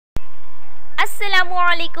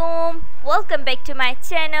Assalamualaikum. Welcome back to my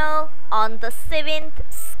channel on the 7th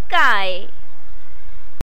sky.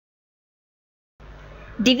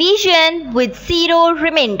 Division with zero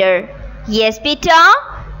remainder. Yes beta,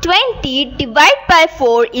 20 divided by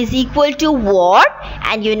 4 is equal to what?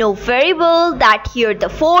 And you know very well that here the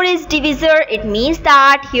 4 is divisor. It means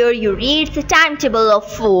that here you read the timetable of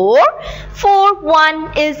 4. 4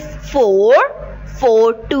 1 is 4.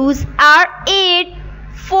 4 2s are 8.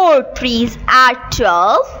 4 3s are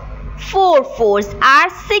 12, 4 4s are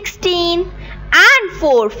 16 and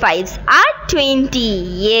 4 5s are 20.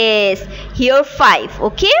 Yes, here 5,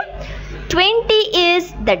 okay? 20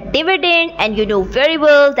 is the dividend and you know very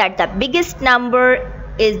well that the biggest number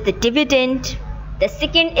is the dividend. The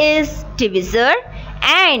second is divisor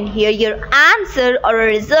and here your answer or a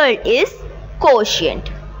result is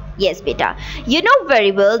quotient. Yes beta, you know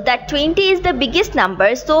very well that 20 is the biggest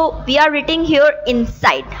number, so we are writing here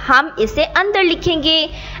inside. हम इसे अंदर लिखेंगे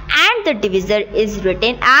and the divisor is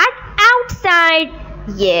written at outside.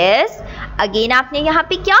 Yes, again आपने यहाँ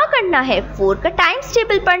पे क्या करना है, 4 का टाइम्स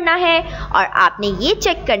टेबल पढ़ना है और आपने ये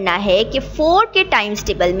चेक करना है कि 4 के टाइम्स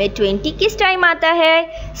टेबल में 20 किस टाइम आता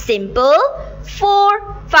है. Simple, 4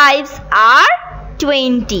 5s are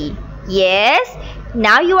 20. Yes,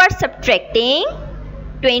 now you are subtracting.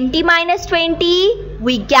 20 minus 20,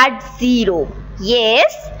 we get 0.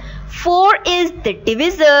 Yes, 4 is the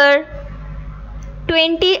divisor,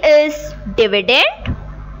 20 is dividend,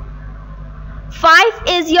 5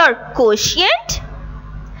 is your quotient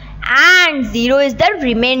and 0 is the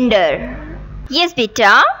remainder. Yes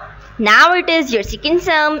beta, now it is your second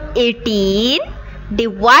sum. 18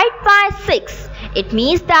 divided by 6. It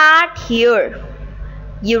means that here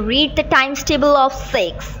you read the times table of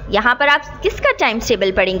 6. यहाँ पर आप किसका times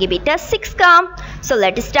table पढ़ेंगे बेटा? 6 का. So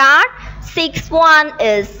let's start. 6 1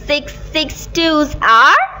 is 6. 6 2s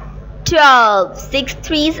are 12. 6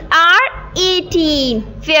 3s are 18.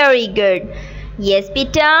 Very good. Yes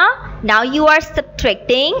beta. Now you are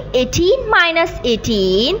subtracting. 18 minus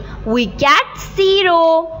 18. We get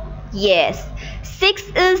 0. Yes. 6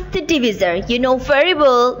 is the divisor. You know very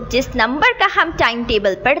well, जिस number का हम टाइम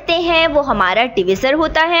टेबल पढ़ते हैं वो हमारा डिविजर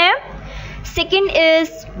होता है. Second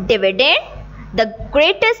is dividend, the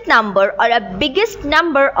greatest number or a biggest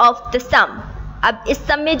number of the sum. अब इस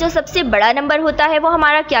सम में जो सबसे बड़ा नंबर होता है वो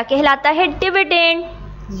हमारा क्या कहलाता है? Dividend.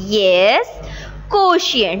 Yes,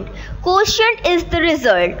 quotient. Quotient is the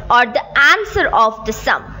result or the answer of the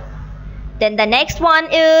sum. Then the next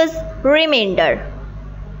one is remainder.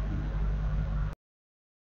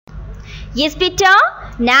 Yes beta,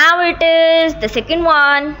 now it is the second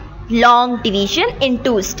one, long division in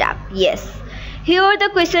 2 steps. Yes, here the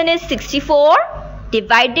question is 64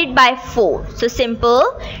 divided by 4. So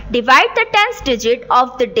simple, divide the 10th digit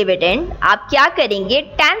of the dividend. आप क्या करेंगे?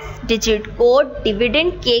 10th digit को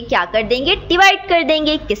dividend के क्या कर देंगे? Divide कर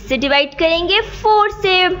देंगे. किससे डिवाइड करेंगे? 4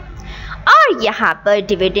 से. और यहाँ पर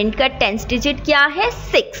dividend का 10th digit क्या है?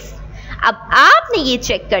 6. अब आपने ये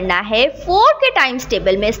चेक करना है 4 के टाइम्स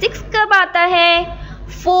टेबल में 6 कब आता है?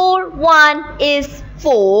 4 1 is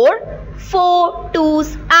 4. 4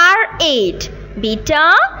 2s are 8. बेटा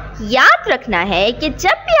याद रखना है कि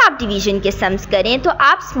जब भी आप डिवीजन के सम्स करें तो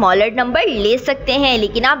आप स्मॉलर नंबर ले सकते हैं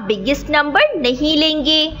लेकिन आप बिगेस्ट नंबर नहीं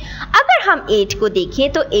लेंगे. अगर हम 8 को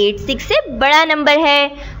देखें तो 8 6 से बड़ा नंबर है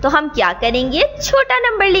तो हम क्या करेंगे? छोटा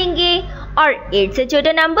नंबर लेंगे और 8 से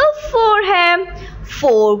छोटा नंबर 4 है.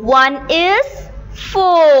 4 1 is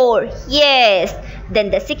 4. Yes, then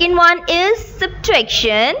the second one is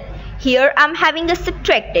subtraction. Here I'm having a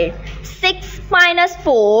subtracted. 6 minus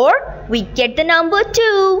 4, we get the number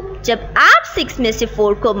 2. जब आप 6 में से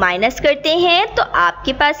 4 को माइनस करते हैं तो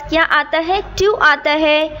आपके पास क्या आता है? 2 आता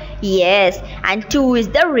है. Yes, and 2 is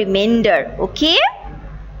the remainder. Okay,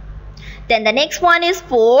 then the next one is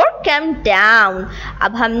 4 come down.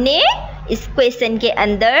 अब हमने इस क्वेश्चन के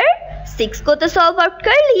अंदर 6 को तो सॉल्व आउट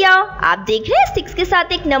कर लिया. आप देख रहे हैं 6 के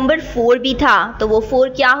साथ एक नंबर 4 भी था तो वो 4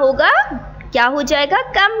 क्या होगा? क्या हो जाएगा?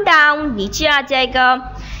 कम डाउन, नीचे आ जाएगा.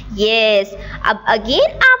 यस, अब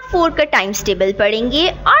अगेन आप 4 का टाइम्स टेबल पढ़ेंगे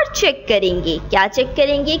और चेक करेंगे. क्या चेक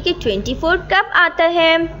करेंगे कि 24 कब आता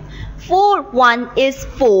है? 4 1 is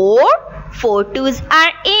 4. 4 2s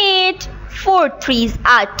are 8. 4 3s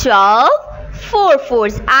are 12. 4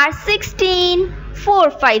 4s are 16.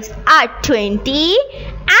 4 5s are 20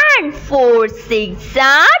 and 4 6s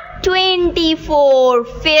are 24.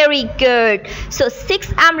 Very good. So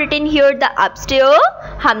 6 I'm written here the upstairs.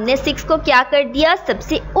 हमने 6 को क्या कर दिया?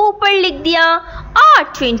 सबसे ऊपर लिख दिया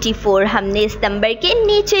और 24 हमने इस नंबर के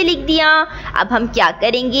नीचे लिख दिया. अब हम क्या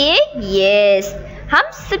करेंगे? Yes,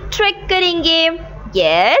 हम सब्ट्रैक्ट करेंगे.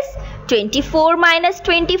 Yes, 24 minus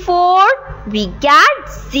 24, we get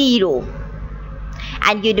 0.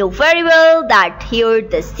 And you know very well that here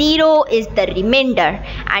the 0 is the remainder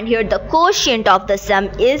and here the quotient of the sum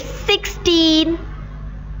is 16.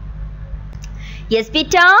 Yes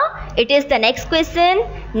beta, it is the next question.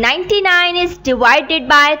 99 is divided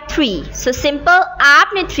by 3. So simple,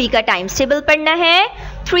 आपने 3 का times table पढ़ना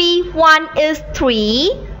है. 3 1 is 3,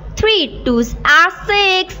 3 2s are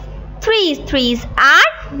 6, 3 3s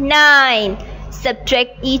are 9.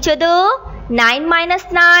 Subtract each other. 9 minus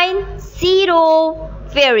 9, 0.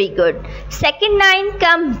 Very good. Second 9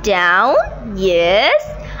 come down. Yes.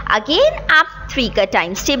 Again आप 3 का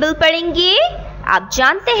times table पढ़ेंगे. आप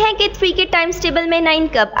जानते हैं कि 3 के टाइम्स टेबल में 9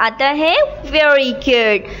 कब आता है? Very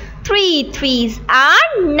good. 3 3s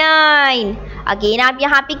are 9. Again आप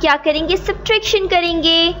यहाँ पे क्या करेंगे? सब्ट्रैक्शन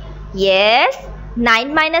करेंगे. Yes.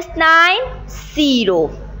 9 minus 9, 0.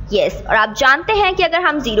 Yes. और आप जानते हैं कि अगर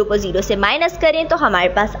हम 0 को 0 से माइनस करें तो हमारे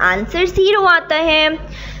पास आंसर 0 आता है.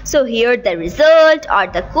 So here the result or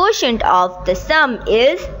the quotient of the sum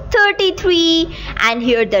is 33 and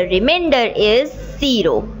here the remainder is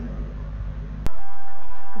 0.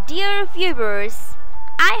 Dear viewers,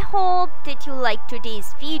 I hope that you liked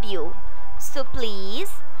today's video. So please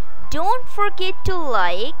don't forget to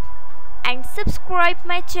like and subscribe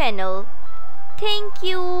my channel. Thank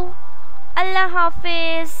you. Allah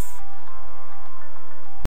Hafiz.